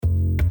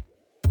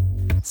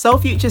Soul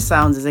Future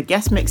Sounds is a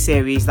guest mix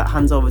series that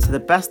hands over to the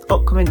best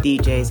upcoming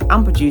DJs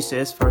and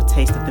producers for a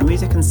taste of the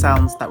music and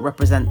sounds that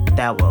represent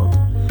their world.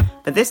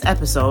 For this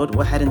episode,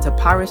 we're heading to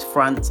Paris,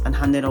 France, and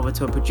handing over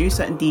to a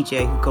producer and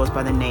DJ who goes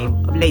by the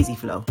name of Lazy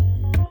Flow.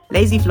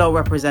 Lazy Flow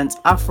represents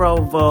Afro,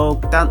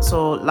 Vogue,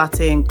 dancehall,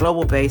 Latin,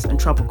 global bass, and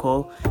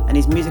tropical, and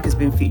his music has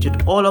been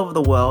featured all over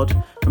the world,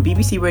 from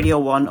BBC Radio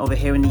 1 over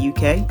here in the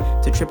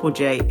UK to Triple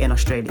J in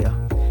Australia.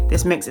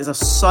 This mix is a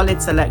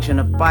solid selection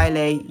of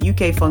baile,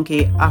 UK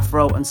funky,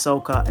 Afro, and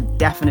soca, and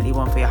definitely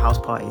one for your house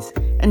parties.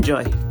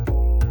 Enjoy.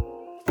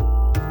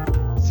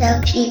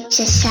 Soul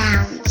Future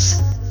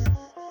Sounds.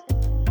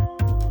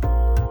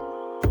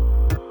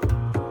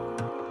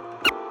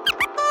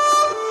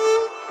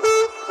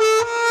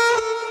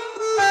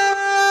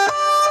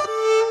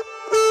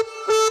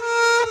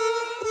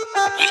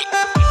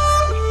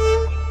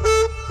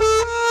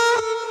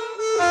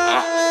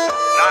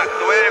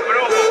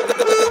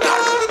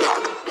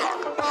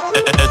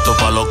 Esto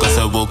pa' lo que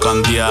se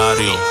buscan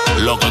diario,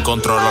 lo que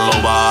controla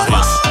los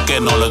barrios, que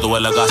no le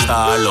duele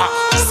gastarlo.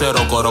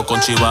 Cero coro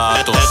con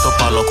chivatos, esto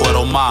pa' los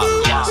cueros malos.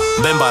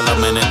 Ven,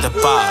 bálame en este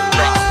palo,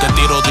 que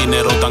tiro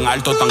dinero tan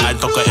alto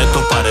que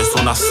esto parece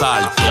un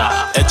asalto.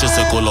 Eche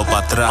ese culo pa'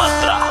 atrás,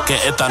 que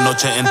esta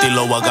noche en ti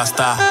lo voy a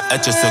gastar.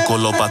 Eche ese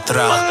culo pa'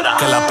 atrás,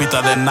 que la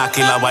pista de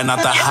Naki la vaina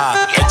está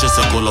hot. Eche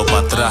ese culo pa'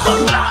 atrás,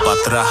 pa'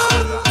 atrás,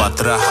 pa'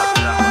 atrás.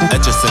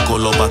 Eche ese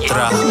culo pa'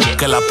 atrás,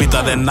 que la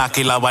pista de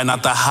Naki la vaina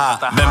está hot.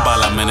 Ven,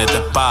 bálame en este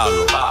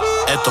palo,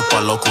 esto es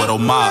pa' los cueros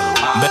malos.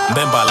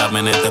 Ven, bálame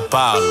en este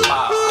palo,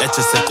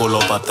 eche ese culo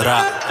pa'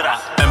 atrás.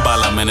 Ven,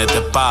 bálame en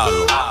este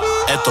palo,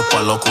 esto es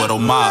pa' los cueros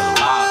malos.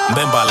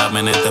 Ven, bálame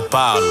en este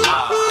palo,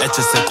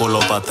 eche ese culo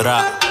pa'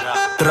 atrás.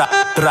 Tra,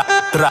 tra,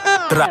 tra,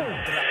 tra.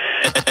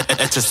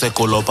 Eche ese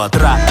culo pa'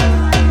 atrás.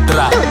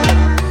 Tra,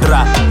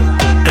 tra,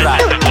 tra,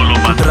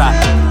 tra,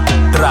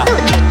 tra,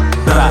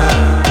 tra.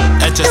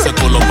 Eche ese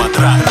culo pa'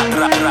 atrás.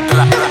 Tra, tra, tra,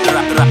 tra, tra,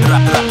 tra,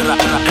 tra, tra,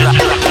 tra,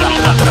 tra,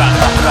 tra, tra,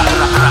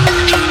 tra.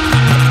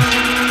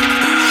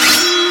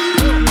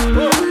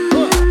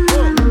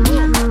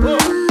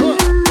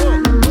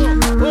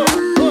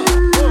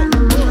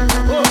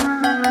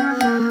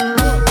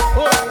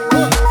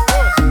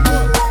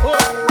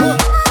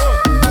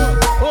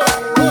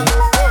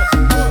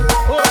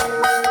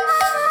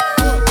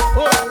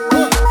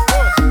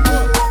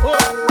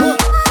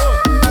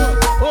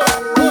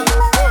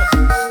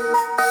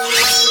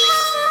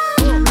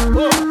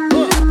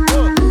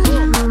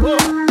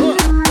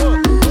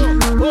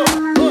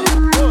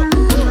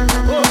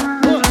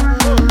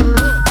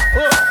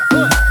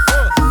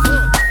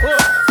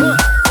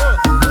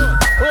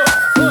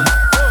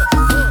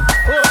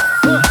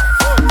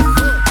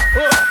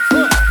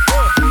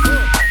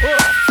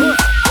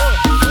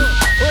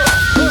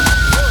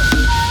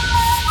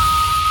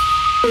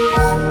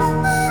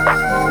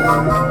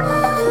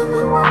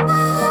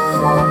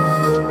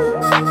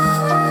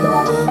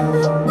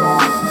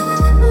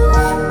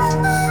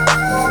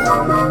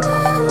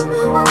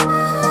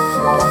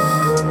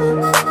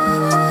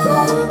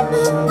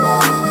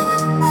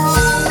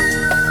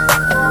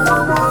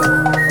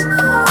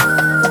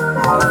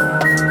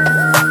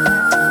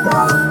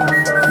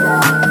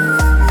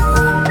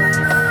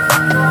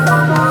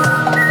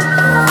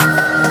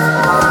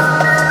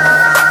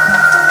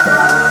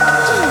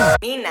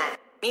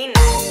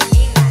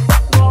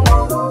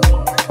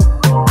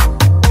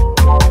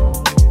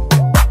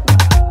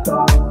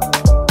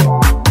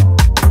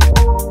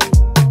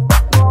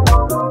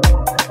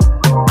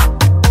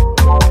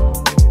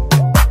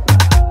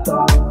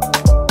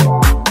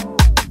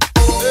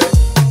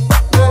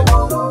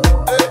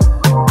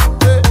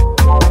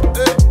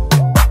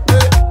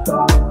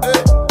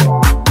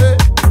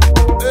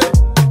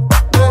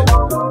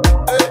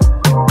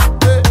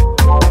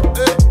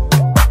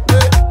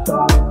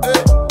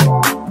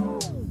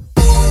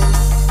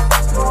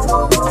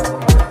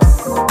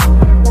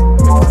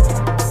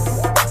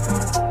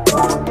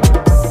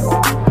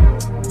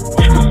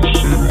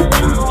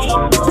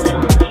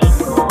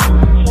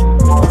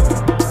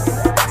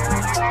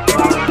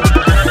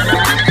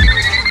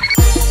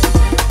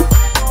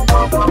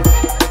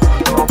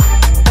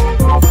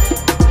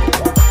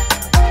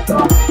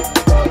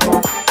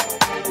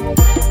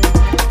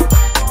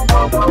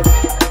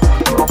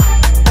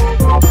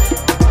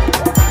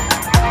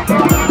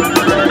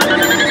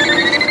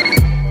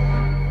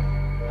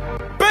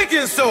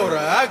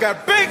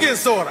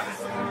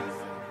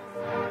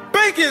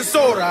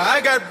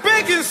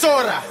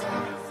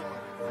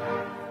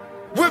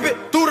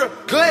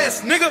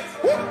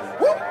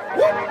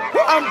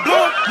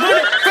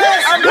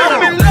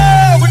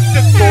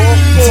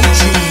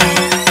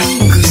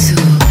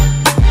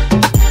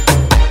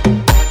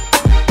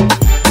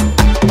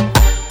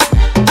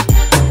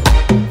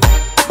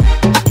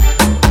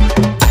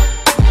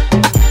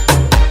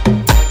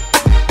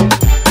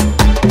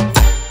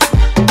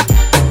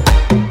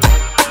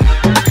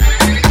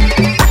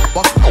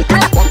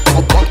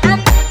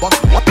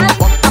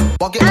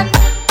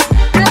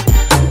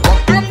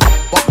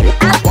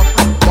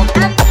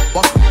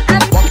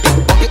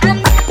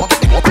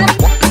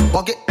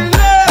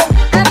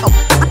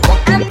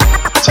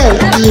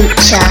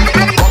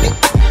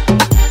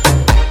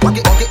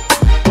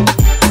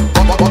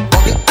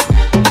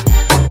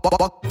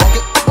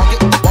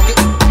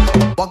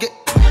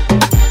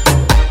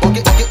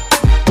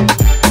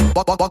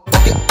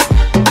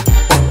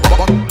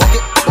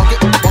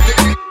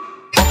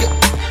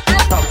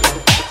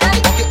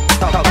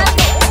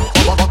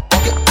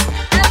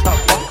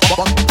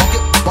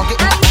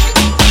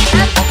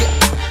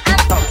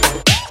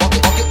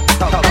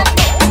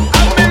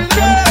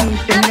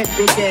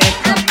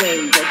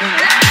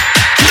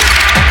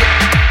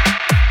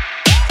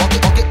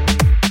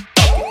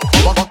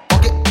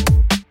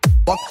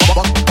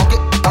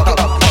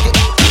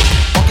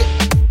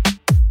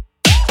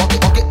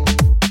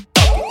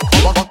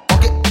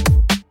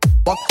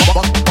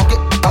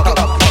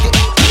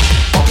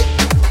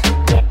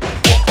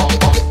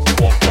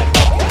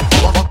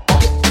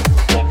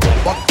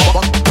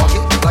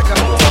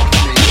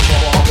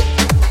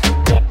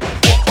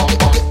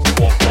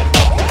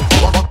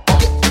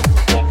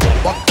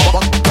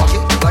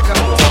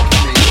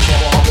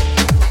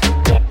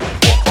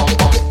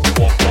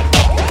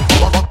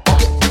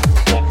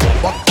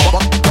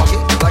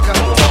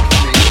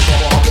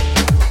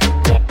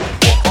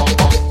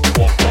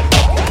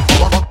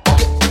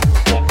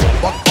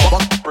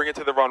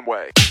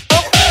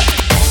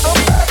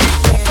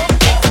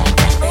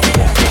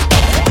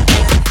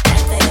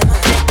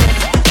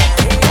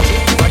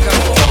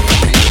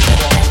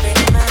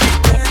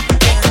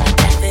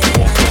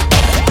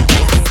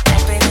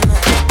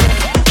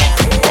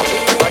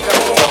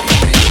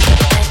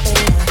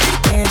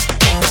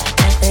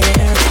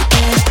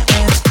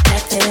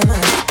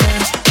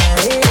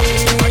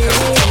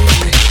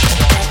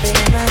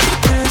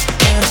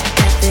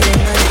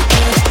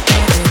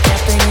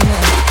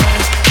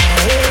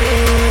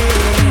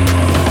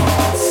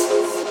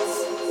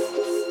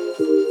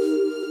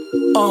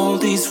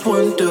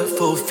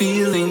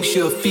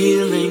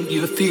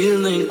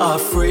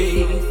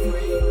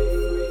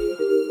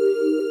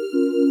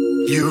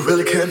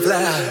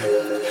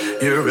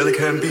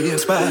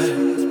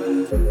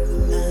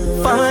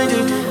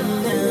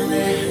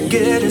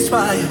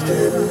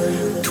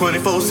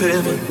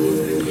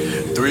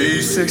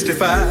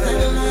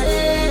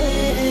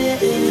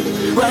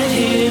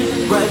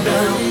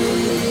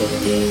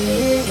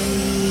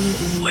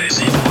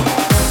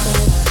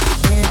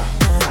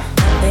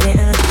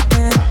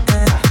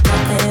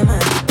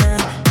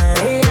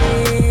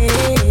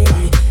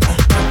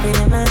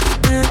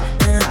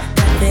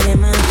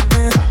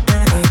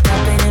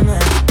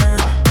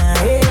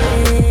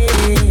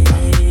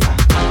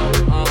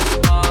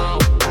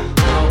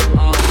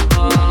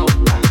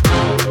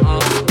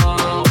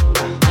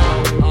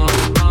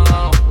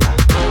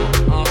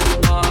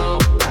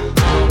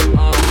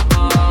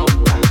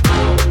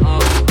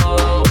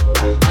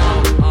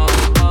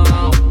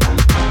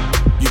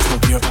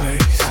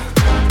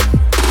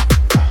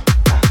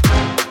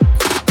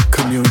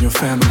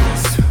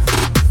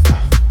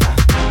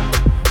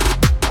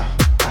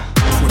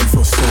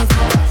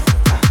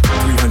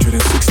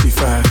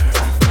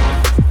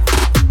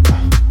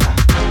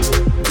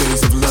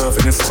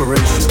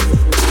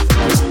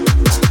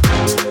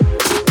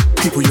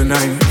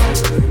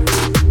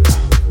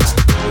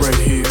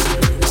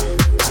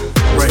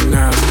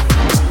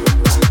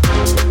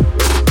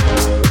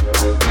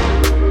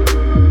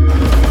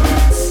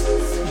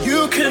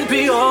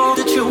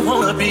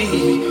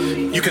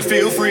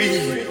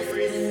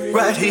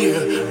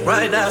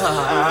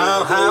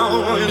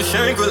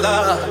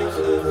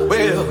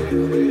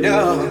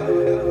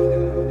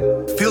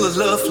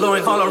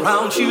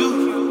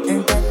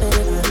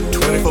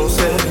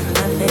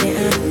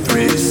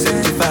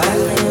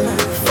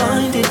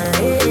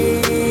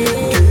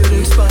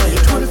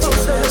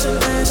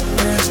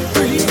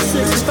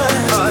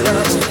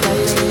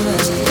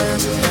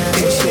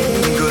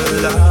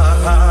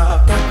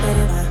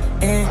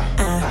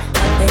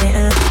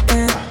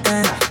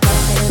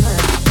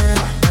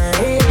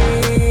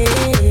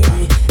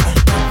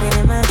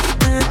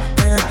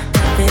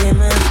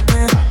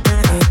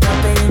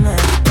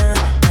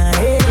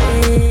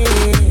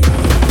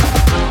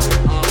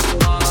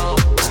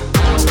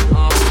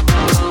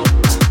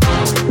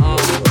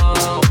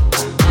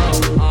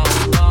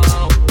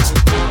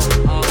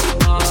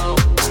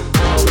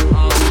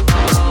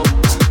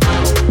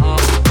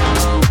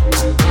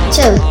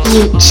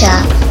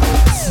 Future.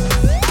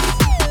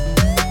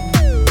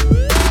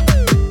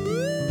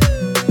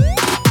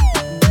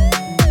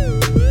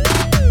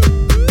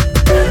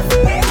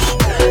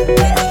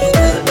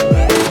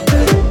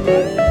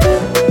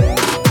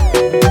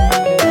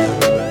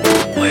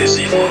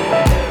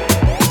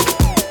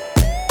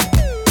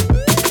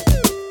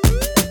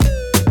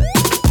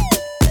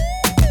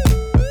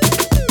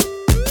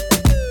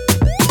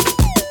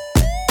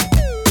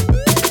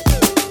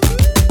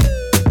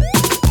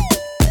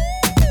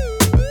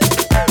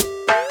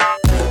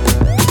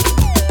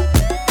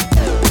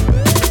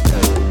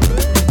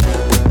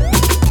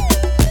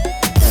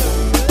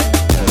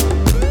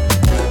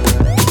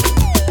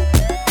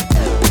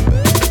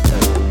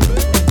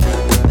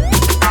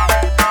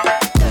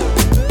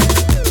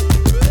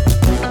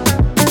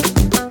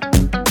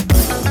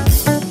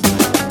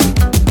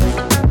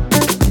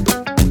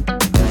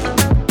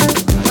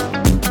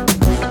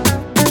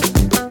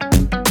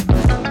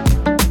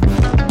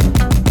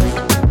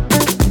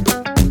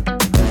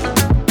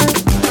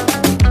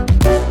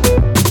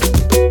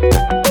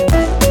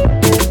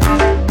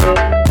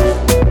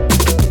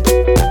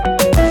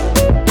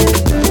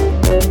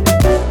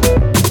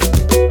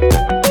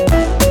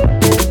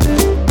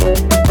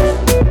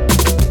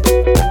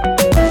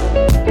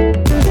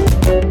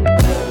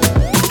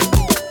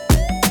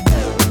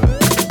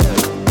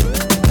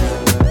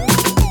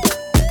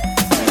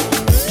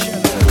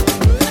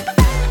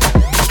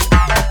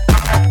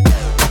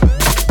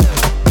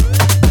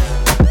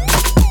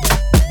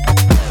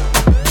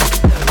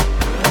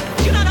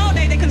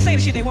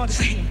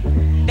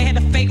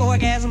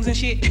 rooms and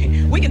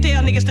shit. We can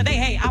tell niggas today,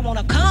 hey, I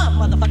wanna come,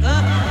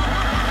 motherfucker.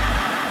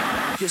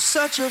 You're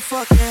such a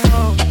fucking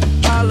hoe,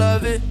 I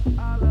love it.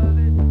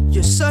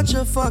 You're such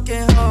a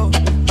fucking hoe,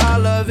 I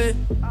love it.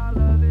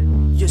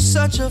 You're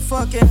such a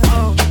fucking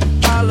hoe,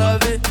 I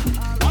love it.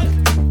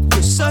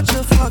 You're such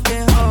a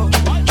fucking hoe,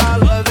 I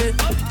love it.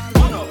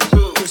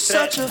 You're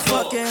such a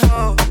fucking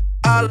hoe,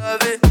 I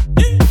love it.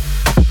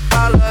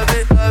 I love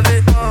it,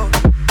 oh,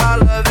 I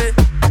love it,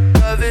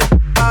 love it,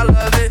 I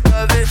love it,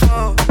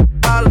 oh,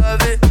 I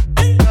love it,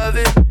 love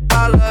it,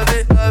 I love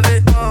it,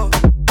 oh,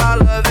 I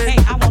love it. Hey,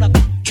 I wanna.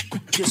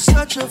 You're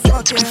such a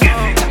fucking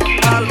hoe,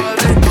 I love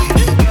it,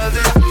 love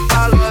it,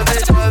 I love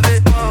it,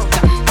 oh,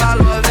 I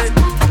love it,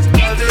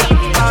 love it,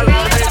 I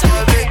love it,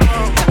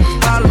 oh,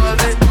 I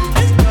love it,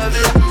 love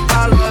it,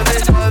 I love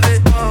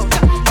it, oh,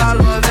 I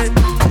love it,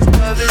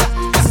 love it.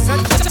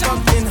 Such a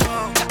fucking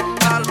hoe,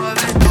 I love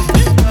it,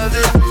 love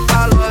it.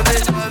 I love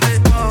it,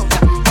 oh,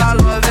 I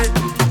love it,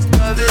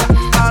 love it,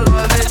 I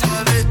love it,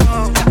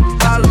 oh,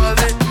 I love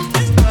it,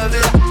 love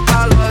it,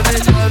 I love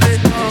it,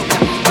 oh,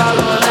 I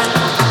love it.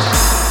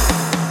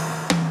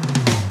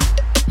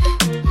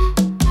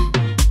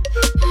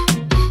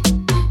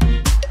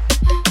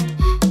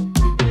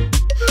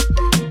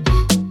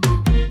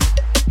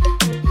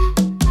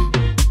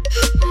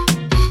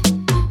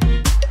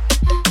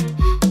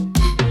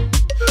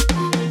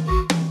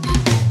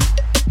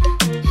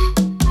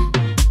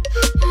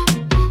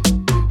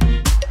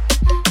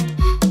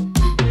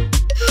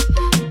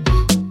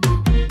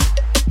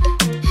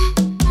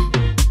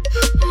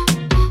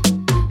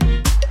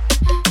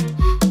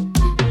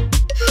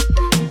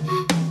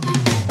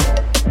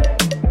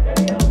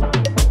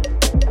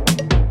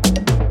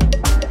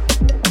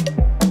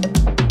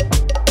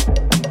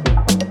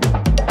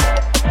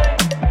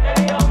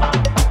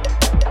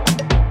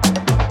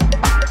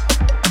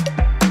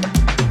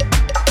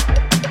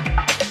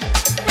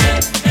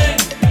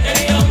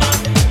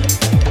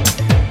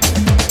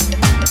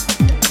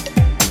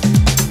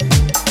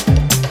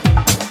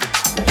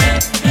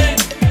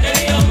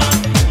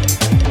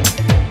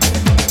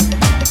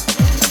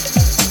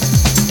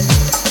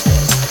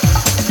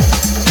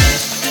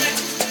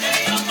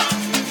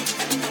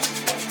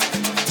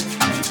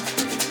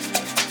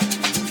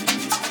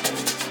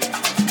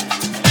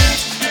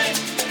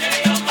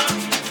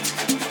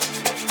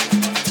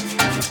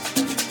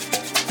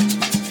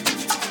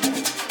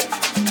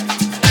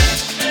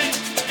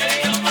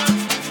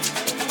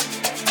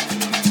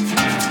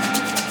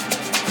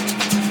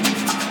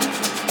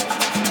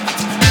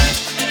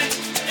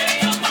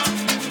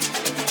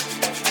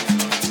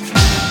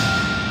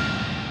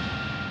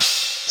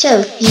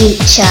 To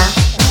future.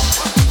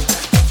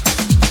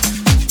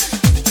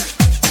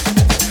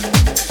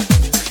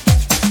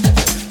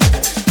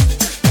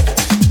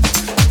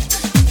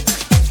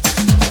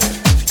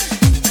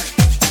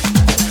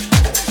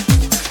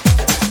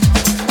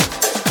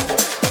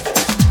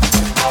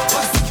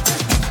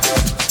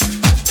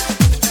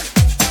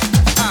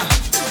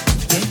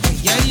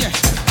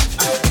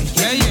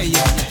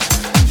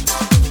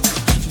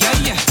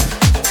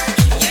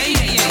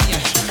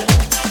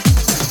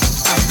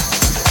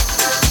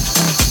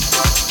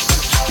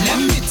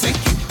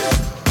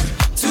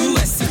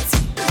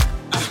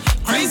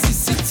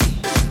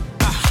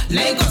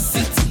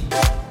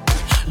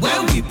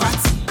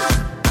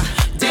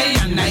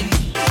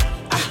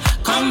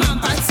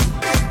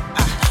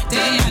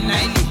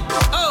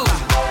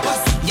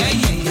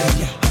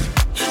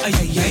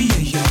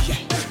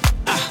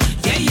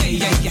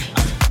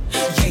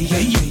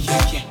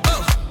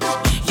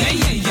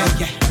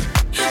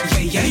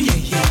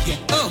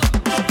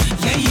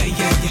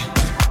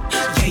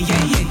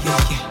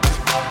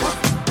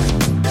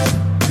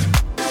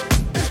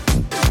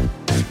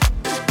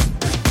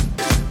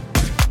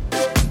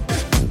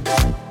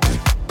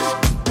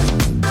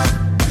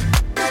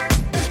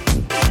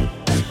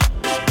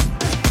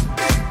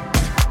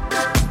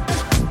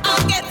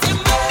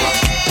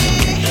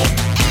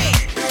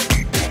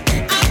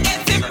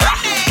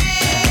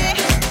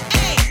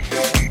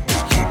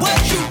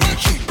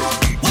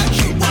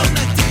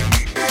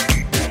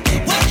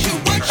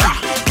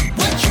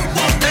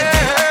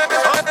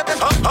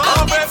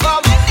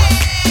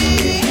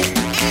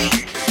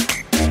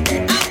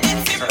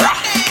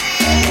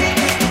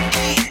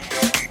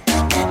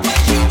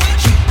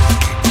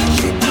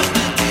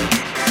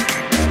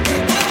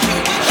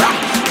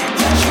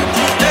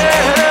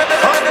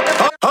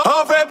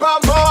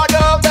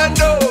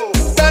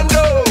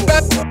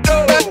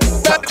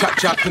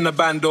 Chap in the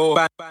bando,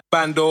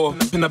 bando,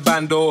 in the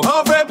bando.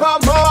 Over pa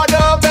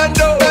moda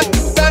bando,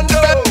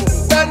 bando,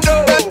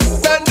 bando,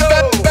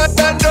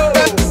 bando,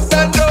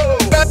 bando,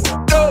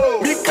 bando.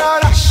 Mi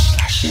kalash,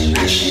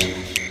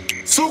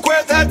 su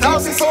questa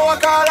house so a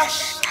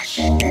kalash.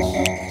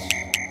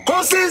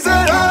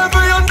 Considera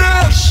beyond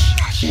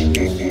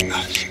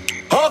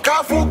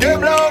Oka fuge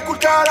bla ku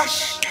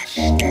kalash.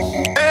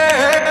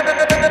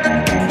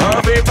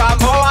 Over pa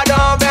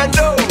moda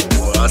bando,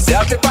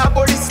 c'est pas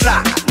police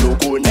là.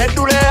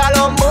 Tous les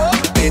alamos,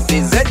 et tes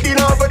aides qui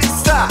n'en veulent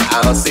ça.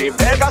 C'est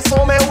bel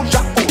garçon mais ou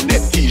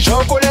japonais qui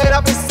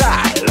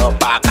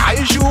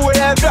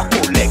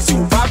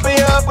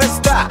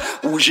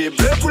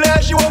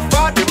privilégio ou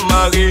fa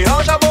démarrer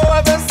en jabot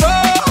avec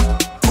ça.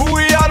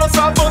 Oui, alors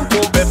ça va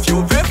tomber,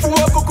 you vais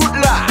fouer beaucoup de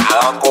là.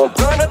 En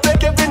comprenant que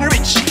Kevin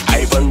Rich,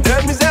 I vend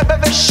de misère,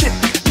 bébé shit.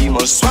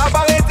 Dimanche soir,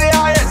 arrêté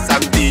à rien,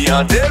 samedi,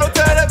 en dès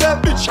l'hôtel, bébé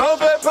bitch. On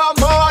veut pas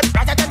mode,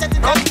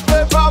 on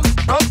veut pas,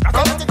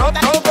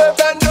 on veut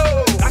bendo.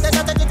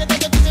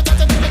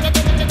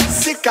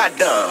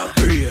 Cicadin.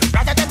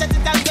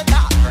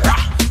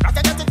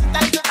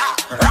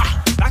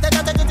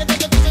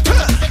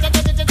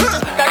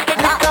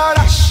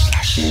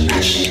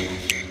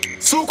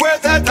 Sous quoi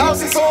t'es dans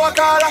si son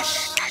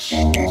accalache.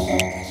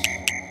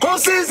 On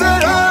s'y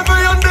s'élève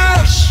et on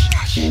déche.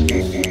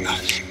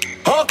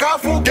 On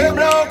cafou game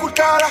là, on coup de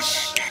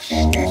calache.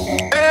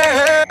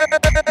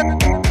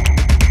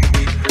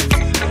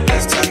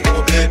 Let's turn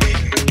go baby.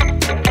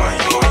 Why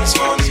you always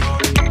for me?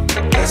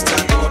 Let's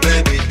turn go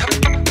baby.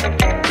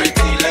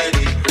 Pretty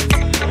lady.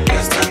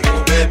 Let's turn go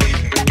baby.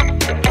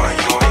 Why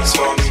you always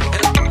for me?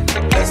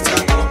 Let's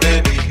turn go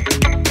baby.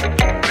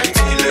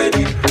 Pretty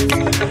lady.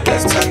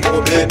 Let's turn go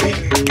baby.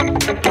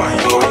 Why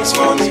you always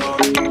for me?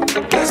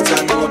 Let's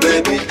turn go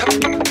baby.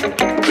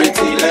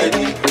 Pretty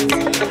lady.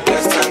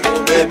 Let's turn go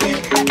baby.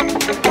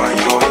 Why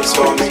you always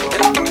for me?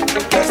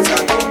 Let's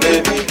turn go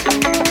baby.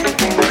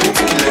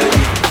 Pretty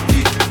lady.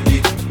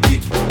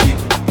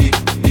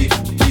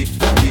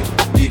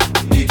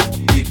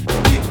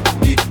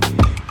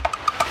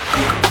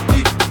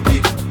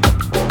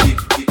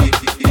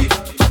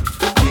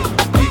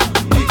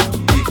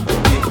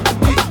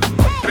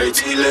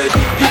 Pretty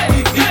lady.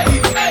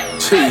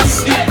 Cheese.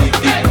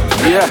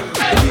 Yeah.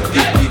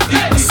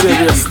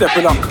 Serious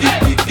stepping up.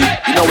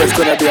 You know it's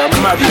gonna be a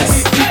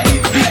madness.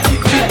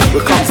 We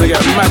come to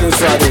get mad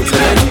inside here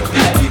today.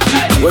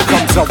 We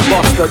come to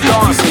bust the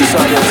dance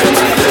inside here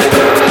today.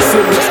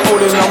 Serious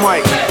holding the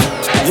mic.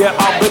 Yeah,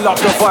 I'll build up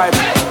the vibe.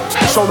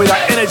 Show me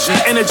that energy.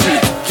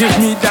 Give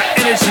me that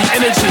energy.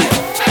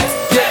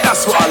 Yeah,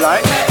 that's what I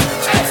like.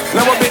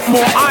 Now a bit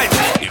more hype.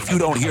 If you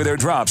don't hear their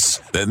drops,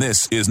 then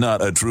this is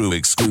not a true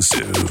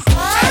exclusive.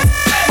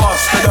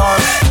 Bust the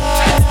dance.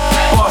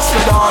 Bust the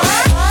dance.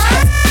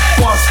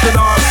 Bust the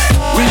dance.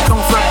 We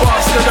come for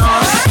bust the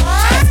dance.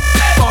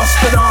 Bust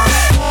the dance.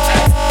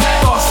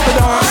 Bust the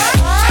dance.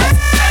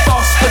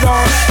 Bust the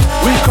dance.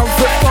 We come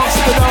for bust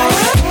the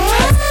dance.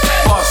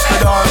 Bust the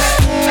dance.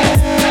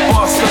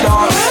 Bust the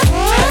dance.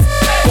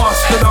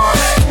 Bust the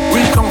dance.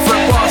 We come for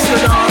bust the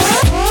dance.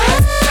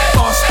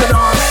 Bust the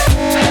dance.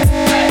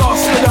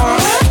 Bust the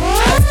dance.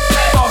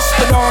 Bust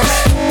the dance.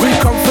 We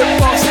come for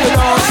bust the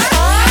dance.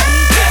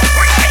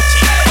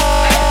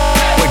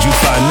 Where'd you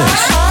find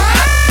this?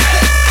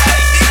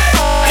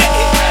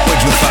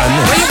 Where'd you find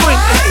this?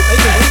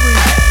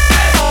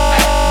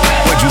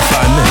 Where'd you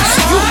find this?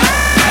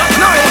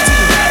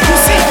 You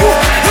see,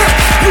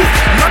 you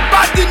not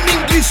bad in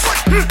English,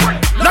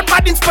 not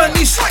bad in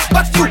Spanish,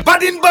 but you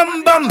bad in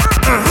bum bum.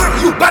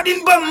 You bad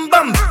in bum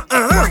bum.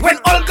 When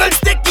all girls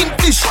taking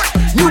fish,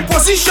 new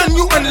position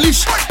you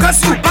unleash,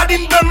 cause you bad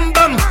in bum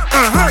bum.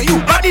 You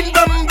bad in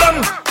bum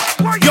bum.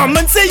 Your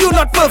man say you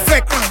not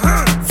perfect,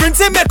 friends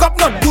say makeup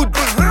not good,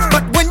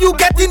 but when you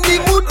get in the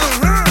mood,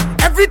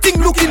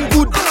 everything looking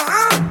good.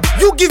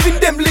 You giving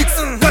them licks,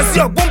 cause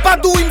your bumper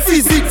doing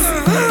physics.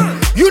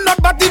 You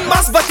not bad in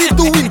maths, but it's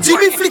doing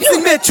Jimmy flips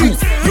in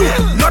matrix. You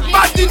not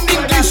bad in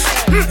English,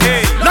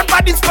 not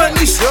bad in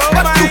Spanish,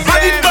 but you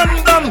bad in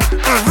bum bum.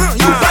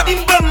 You bad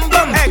in bum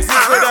bum.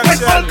 When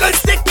all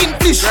girls taking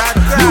fish,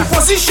 new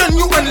position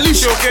you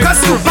unleash,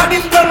 cause you bad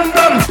in bum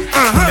bum.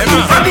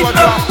 You bad in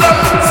bum bum.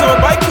 So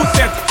by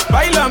Koutet,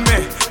 by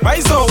Lamé,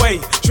 by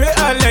Zoé, je vais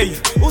aller.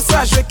 Où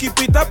ça je keep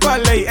it up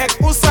aller. Ek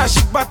où ça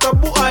chic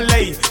batabou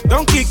aller.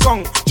 Donkey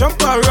Kong,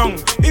 jump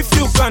around. If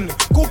you can,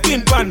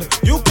 cooking pan,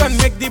 you can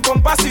make the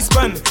bumper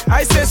spin.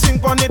 I say swing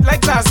on it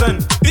like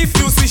Tarzan. If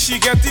you see she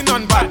getting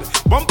on bad,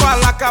 bumper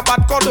like a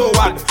bad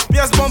cordowad.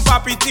 Yes, bumper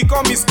pity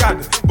come iscad.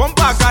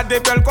 Bumper got the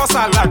bell cause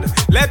salad.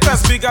 Let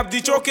us big up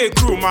the choke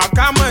crew. Ma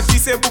comment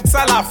c'est book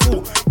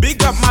salafou.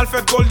 Big up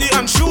Malfait Goldie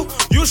and Shoe.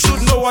 You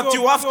should know what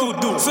you have to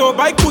do. So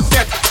by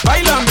Koutet,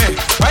 by Lamé,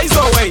 by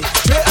Zoé,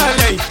 je vais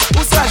aller.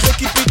 Où ça je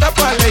keep it up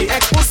aller.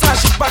 Ek où ça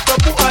chic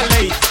batabou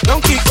aller.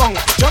 Donkey Kong,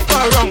 jump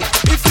around.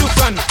 If you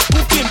can,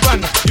 cooking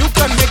pan, you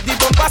can make the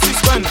bumper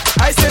spin.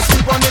 I say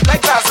swing on it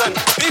like Tarzan.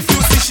 If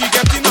you see she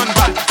getting on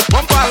bad,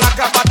 bumper like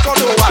a bad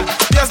cordowad.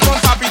 Yes,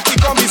 bumper pity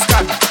come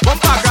iscad.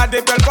 Bumper got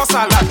the bell cause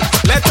salad.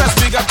 Let us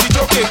big up the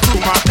joke crew.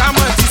 Ma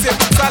comment c'est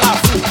book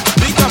salafou.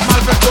 Big up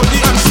Malfait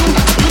Goldie and Shoe.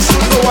 You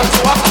should know what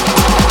you have to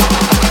do.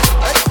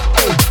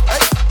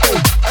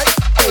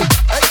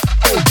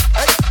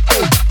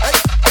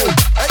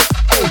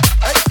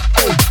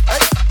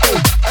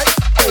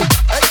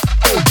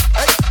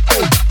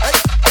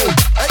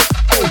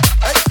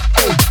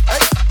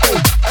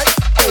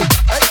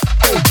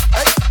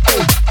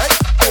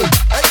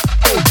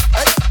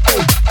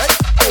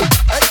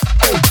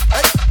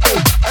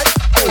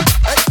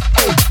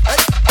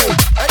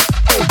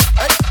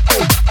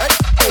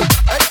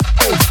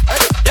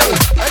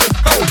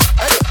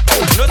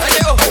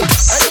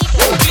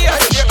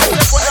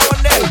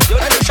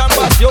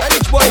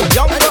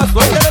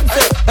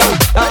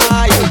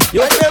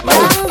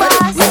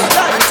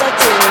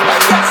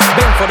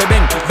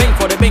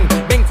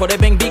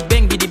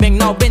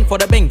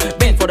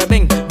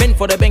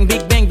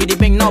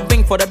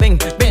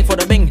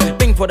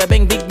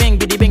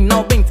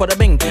 for the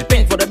bing,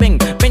 bend for the bing,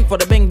 bend for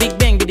the bing, big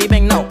bang, biddy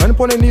bang now. And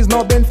upon the knees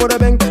now, bend for the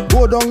bang.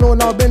 Go down low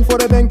now, bend for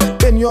the bang.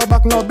 Bend your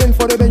back now, bend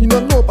for the bang. You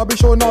don't know, Papi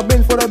show now,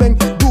 bend for the bang.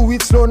 Do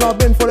it slow now,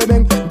 bend for the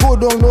bang. Go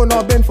down low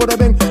now, bend for the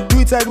bang. Do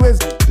it sideways.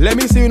 Let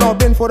me see you now,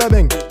 bend for the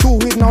bang.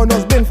 Do it now,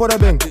 just bend for the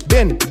bang.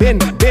 Bend,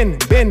 bend, bend,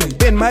 bend,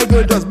 bend. My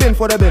girl just bend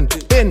for the bend.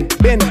 Bend,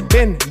 bend,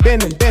 bend,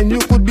 bend, bend. You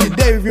could be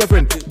there with your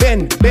friend.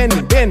 Bend,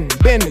 bend, bend,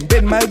 bend,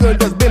 bend. My girl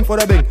just bend for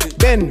the bang.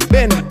 Bend,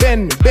 bend,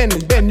 bend,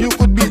 bend, bend. You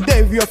could be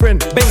there with your friend.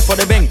 Bang for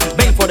the bang,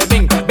 bang for the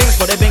bang, bang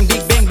for the bang,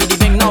 big bang, biddy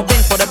bang now.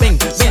 Bang for the bang,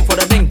 bang for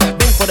the bang,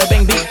 bang for the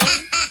bang, big.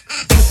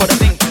 Bang for the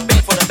bang,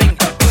 bang for the bang,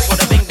 bang for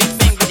the bang, big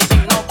bang, biddy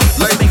bang now.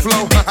 Lady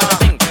Flow,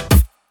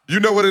 you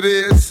know what it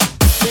is.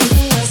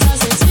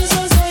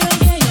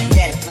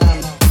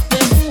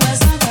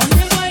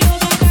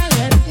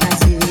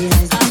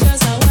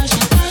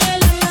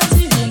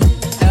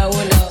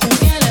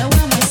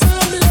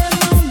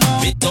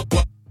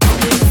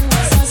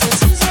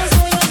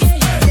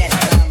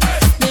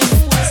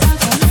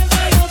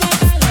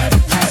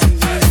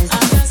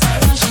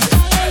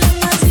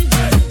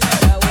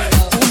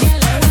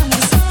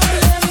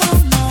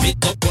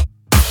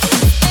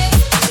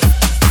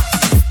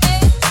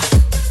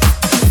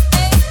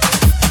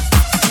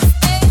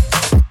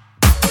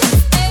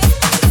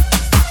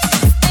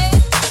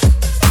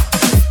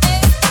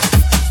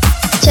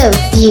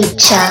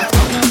 Future.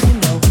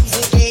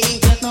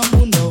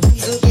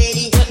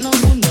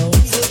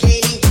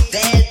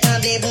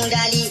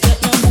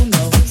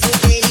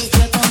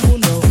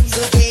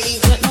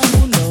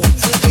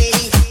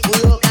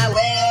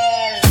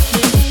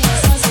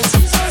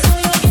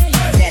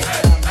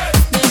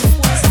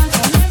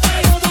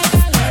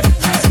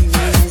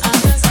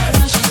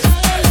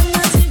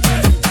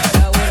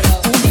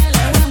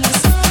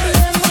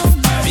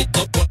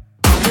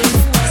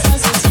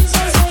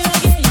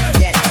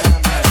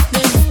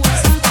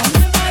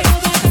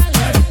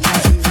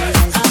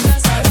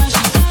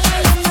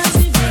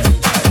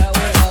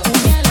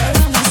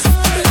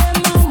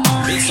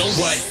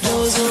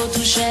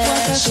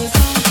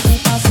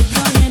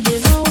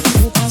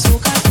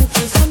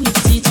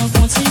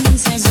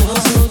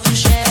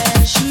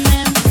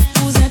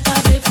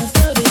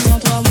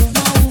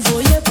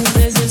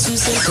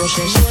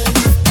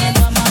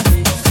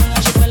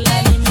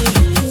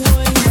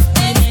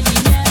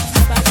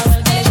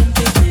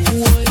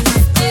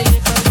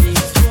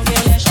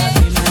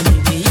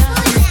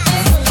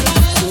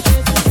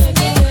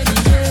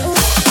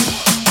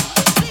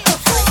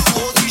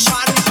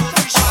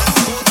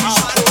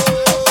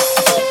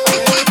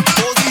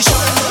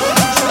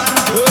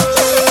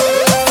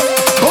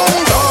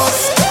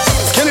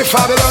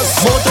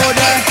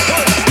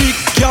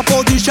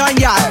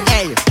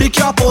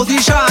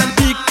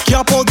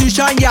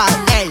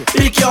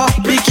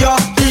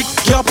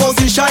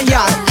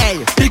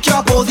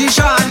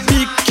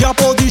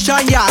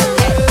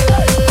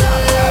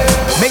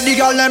 Make the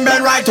girl them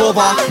bend right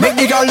over. Make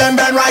the girl them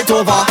bend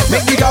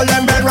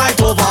right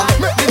over.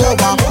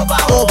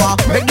 Over.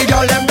 Make the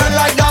girl them bend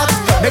like that.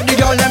 Make the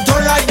girl them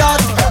turn like that.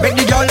 Make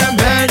the girl them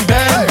bend.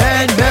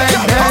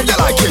 How you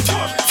like it?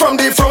 From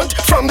the front.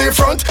 How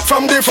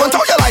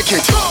you like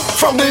it?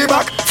 From the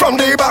back. How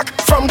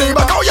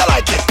you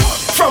like it?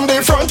 From the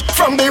front.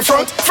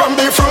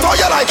 How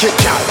you like it,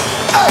 cat?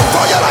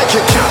 How you like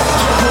it, cat?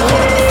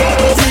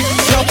 Pick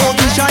your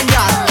position,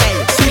 cat.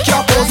 Pick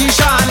your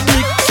position.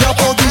 Pick your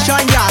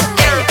position, cat.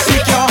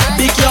 Pick your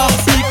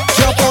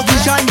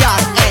position, cat.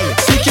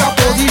 Pick your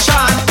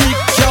position. Pick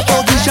your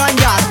position,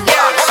 cat.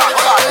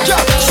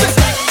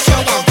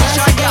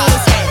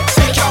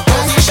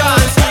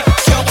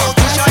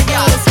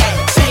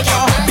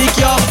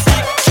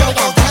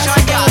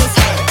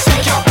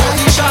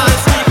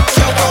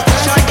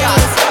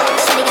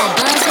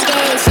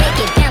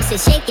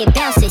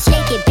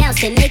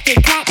 Make it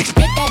clap,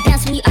 make that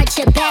bounce when you arch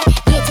your back.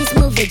 Yeah, just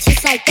move it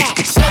just like that.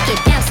 Shake it,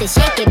 bounce it,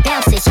 shake it,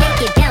 bounce it,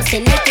 shake it, bounce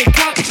it, make it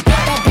clap. Make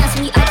that bounce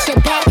when you arch your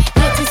back.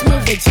 Yeah, just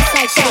move it just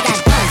like Shorty got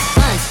buns.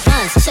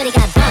 Shorty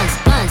got buns.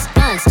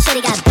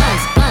 Shorty got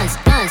buns. Shorty got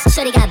buns.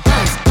 Shorty got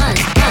buns.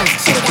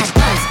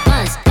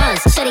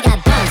 Shorty got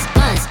buns.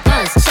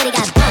 Shorty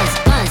got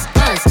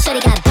buns.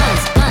 Shorty got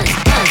buns.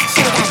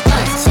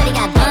 Shorty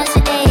got buns for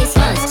days.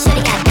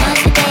 Shorty got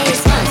buns for days.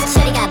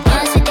 Shorty got buns for days. Shorty got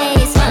buns for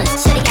days.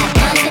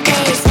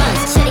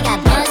 Shorty got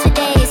buns for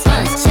days.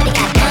 Shorty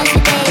got buns for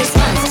days.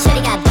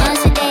 Shorty got buns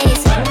for days.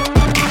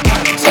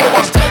 Shorty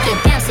got shake it,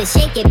 bounce it,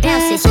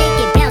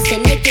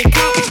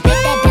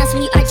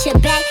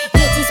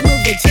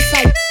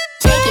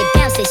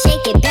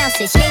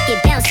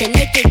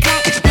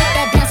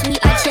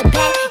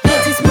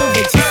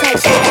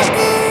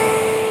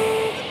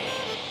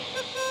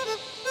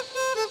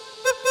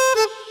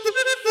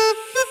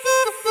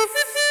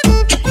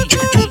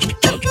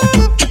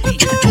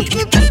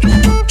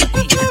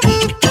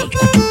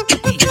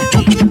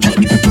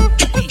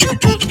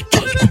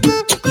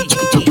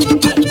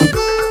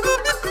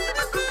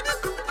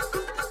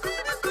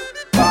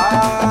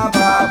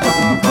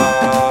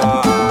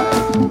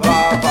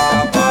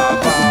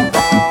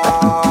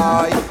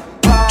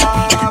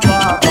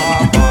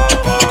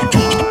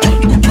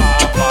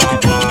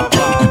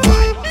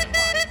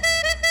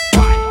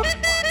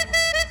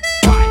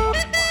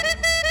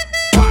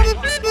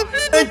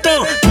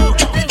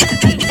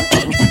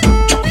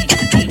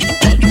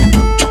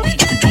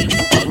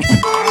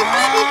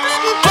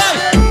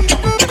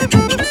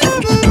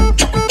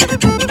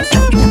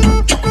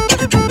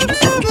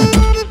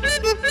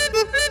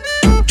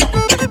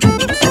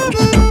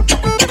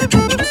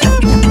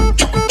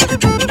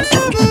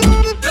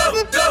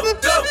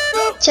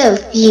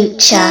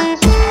 Future.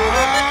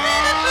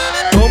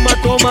 Toma,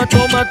 toma,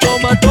 toma,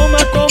 toma,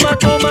 toma, toma,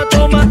 toma,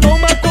 toma,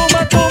 toma,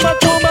 toma, toma,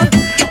 toma.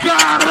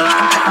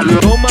 Caralho!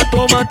 Toma,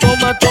 toma,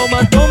 toma,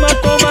 toma, toma,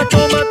 toma,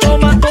 toma,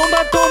 toma,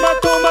 toma, toma,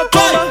 toma,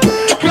 toma.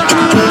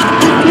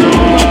 Caralho!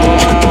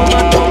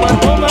 Toma,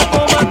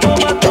 toma,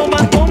 toma, toma,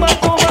 toma, toma,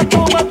 toma,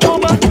 toma, toma,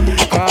 toma.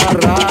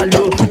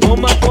 Caralho!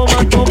 Toma,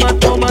 toma, toma,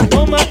 toma,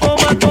 toma,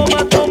 toma,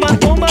 toma, toma,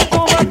 toma,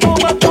 toma,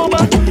 toma,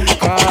 toma.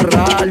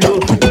 Caralho!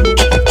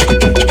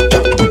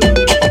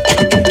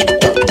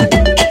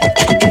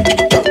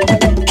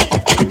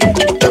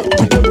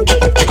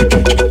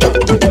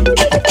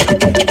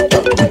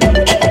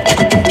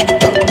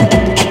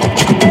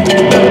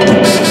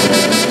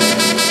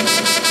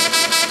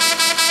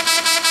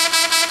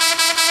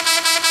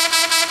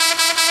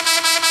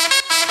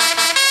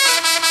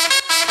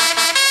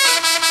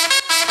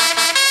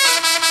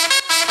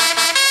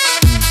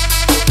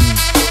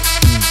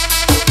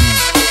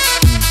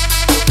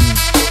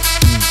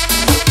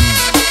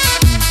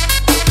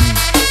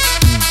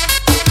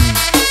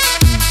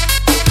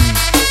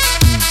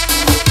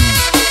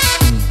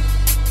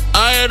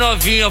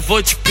 Novinha,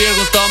 vou te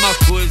perguntar uma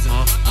coisa.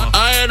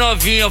 Aê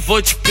novinha,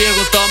 vou te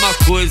perguntar uma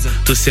coisa.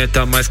 Tu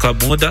senta mais com a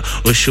bunda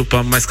ou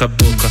chupa mais com a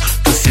boca?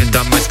 Tu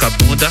senta mais com a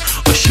bunda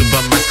ou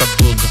chupa mais com a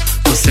boca?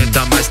 Tu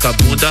senta mais com a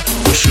bunda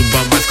ou chupa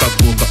mais com a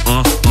boca?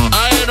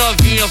 Aê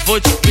novinha, vou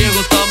te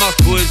perguntar uma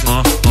coisa.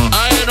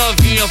 Aê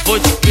novinha, vou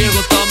te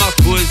perguntar uma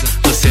coisa.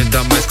 Tu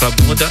senta mais com a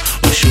bunda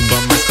ou chupa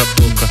mais com a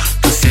boca?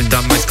 Tu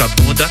senta mais com a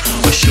bunda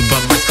ou chupa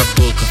mais com a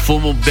boca?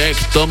 Fuma um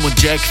beck, toma um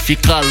jack,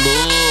 fica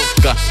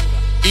louca.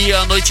 E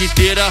a noite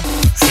inteira,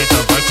 senta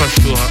vai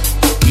cachorra,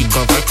 quica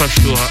vai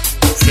cachorra,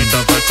 senta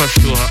vai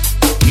cachorra,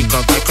 quica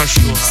vai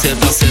cachorra,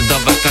 senta, senta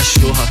vai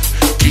cachorra,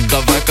 quica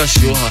vai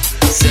cachorra,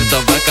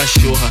 senta vai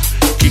cachorra,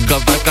 quica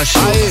vai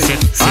cachorra,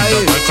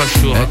 senta vai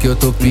cachorra. É que eu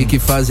tô pique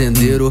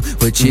fazendeiro,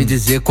 vou te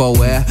dizer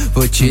qual é,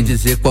 vou te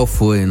dizer qual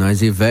foi.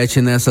 Nós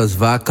investe nessas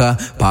vacas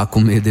pra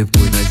comer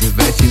depois, nós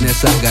investe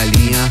nessas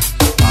galinhas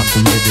pra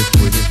comer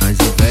depois, nós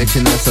investe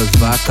nessas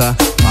vacas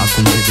pra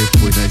comer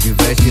depois, nós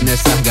investe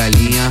nessas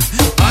galinhas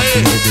pra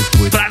comer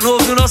depois. Pra não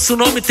ouvir o nosso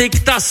nome tem que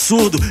tá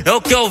surdo. É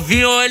o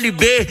Kelvin, é o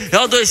LB, é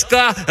o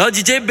 2K, é o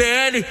DJ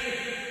BL,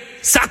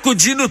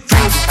 sacudindo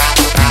tudo.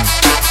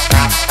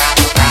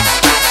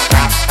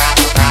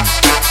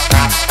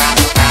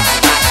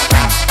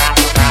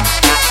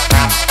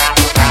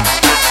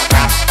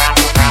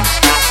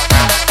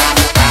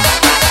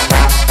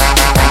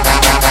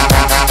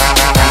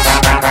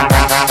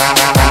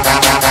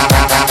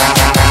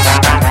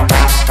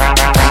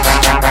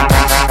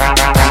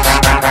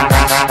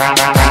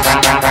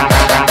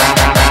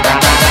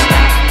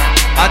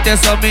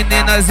 Atenção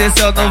meninas,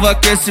 esse é o novo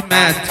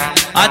aquecimento.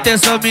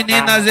 Atenção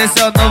meninas, esse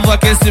é o novo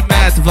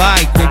aquecimento.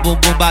 Vai com o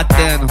bumbum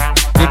batendo,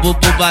 com o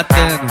bumbum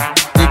batendo,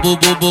 com o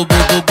bumbum bumbum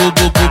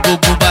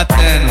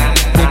batendo,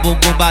 com o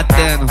bumbum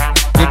batendo,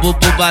 com o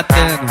bumbum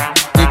batendo,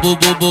 com o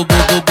bumbum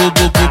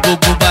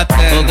bumbum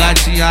batendo. Ô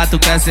gatinha, tu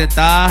quer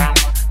sentar?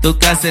 Tu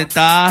quer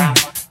sentar?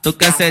 Tu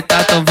quer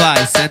sentar? Então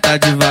vai, senta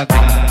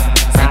devagar,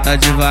 senta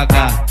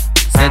devagar,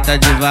 senta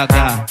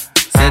devagar,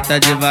 senta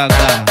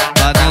devagar,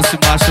 pra não se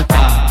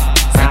machucar.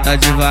 Senta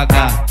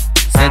devagar,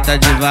 senta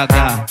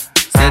devagar,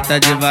 senta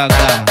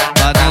devagar,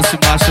 pra não se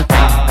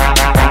machucar.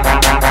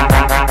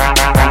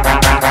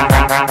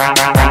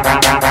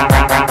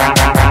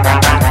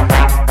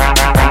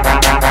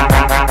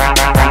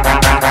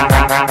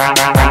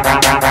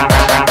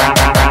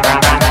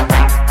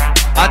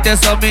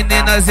 Atenção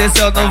meninas,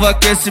 esse é o novo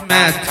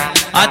aquecimento.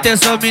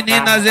 Atenção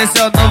meninas, esse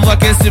é o novo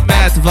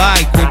aquecimento.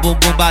 Vai com o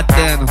bumbum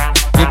batendo,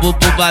 com o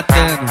bumbum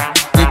batendo,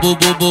 com o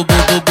bumbum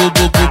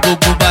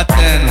bumbum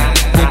batendo,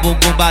 com o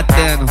bumbum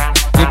batendo,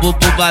 com o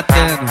bumbum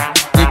batendo,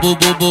 com o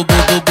bumbum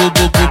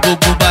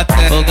bumbum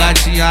batendo. Ô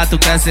gatinha, tu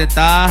quer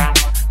sentar?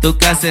 Tu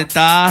quer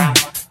sentar?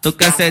 Tu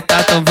quer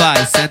sentar? Então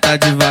vai, senta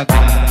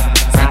devagar,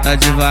 senta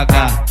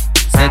devagar,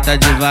 senta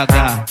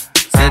devagar,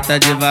 senta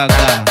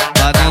devagar,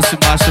 pra não se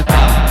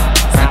machucar.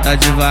 Senta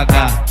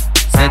devagar,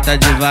 senta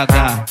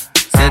devagar,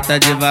 senta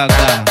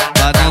devagar,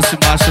 pra não se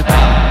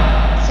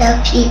machucar. So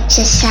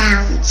Future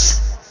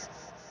Sounds.